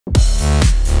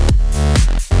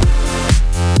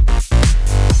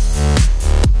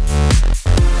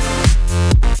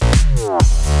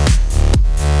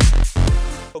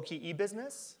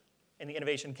e-business in the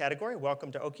innovation category.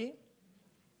 Welcome to Aukey.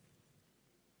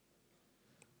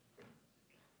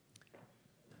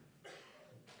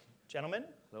 Gentlemen?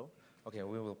 Hello. Okay,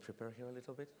 we will prepare here a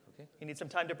little bit, okay? You need some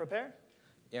time to prepare?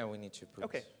 Yeah, we need to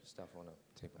put stuff on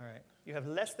a table. All right. You have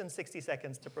less than 60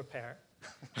 seconds to prepare.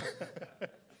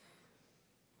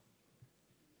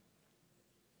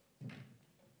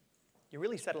 You're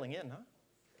really settling in, huh?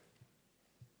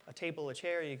 A table, a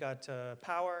chair, you got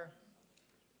power.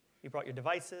 You brought your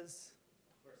devices.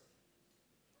 Of course.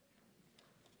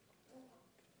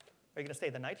 Are you going to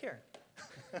stay the night here?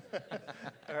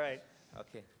 All right.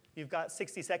 Okay. You've got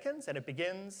 60 seconds, and it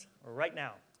begins right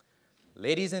now.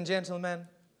 Ladies and gentlemen,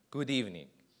 good evening.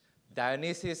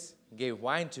 Dionysus gave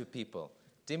wine to people.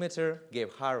 Demeter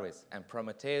gave harvest, and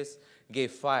Prometheus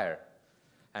gave fire.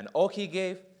 And Aukey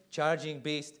gave charging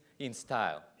beast in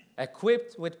style,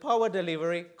 equipped with power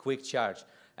delivery, quick charge.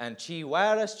 And Qi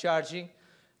wireless charging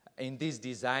in this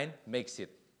design makes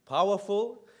it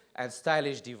powerful and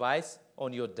stylish device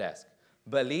on your desk.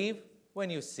 Believe when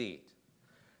you see it.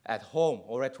 At home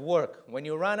or at work, when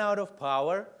you run out of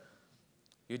power,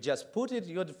 you just put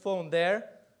your phone there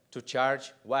to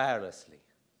charge wirelessly.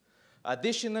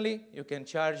 Additionally, you can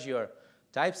charge your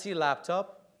Type-C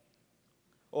laptop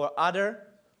or other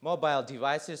mobile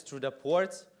devices through the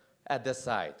ports at the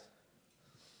side.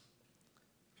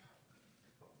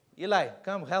 Eli,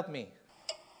 come help me.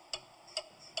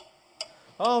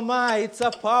 Oh my, it's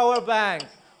a power bank.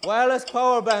 Wireless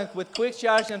power bank with quick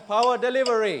charge and power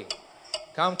delivery.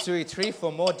 Come to DISTREE for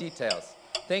more details.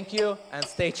 Thank you and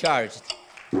stay charged.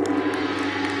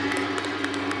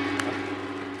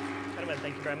 Gentlemen,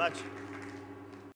 thank you very much.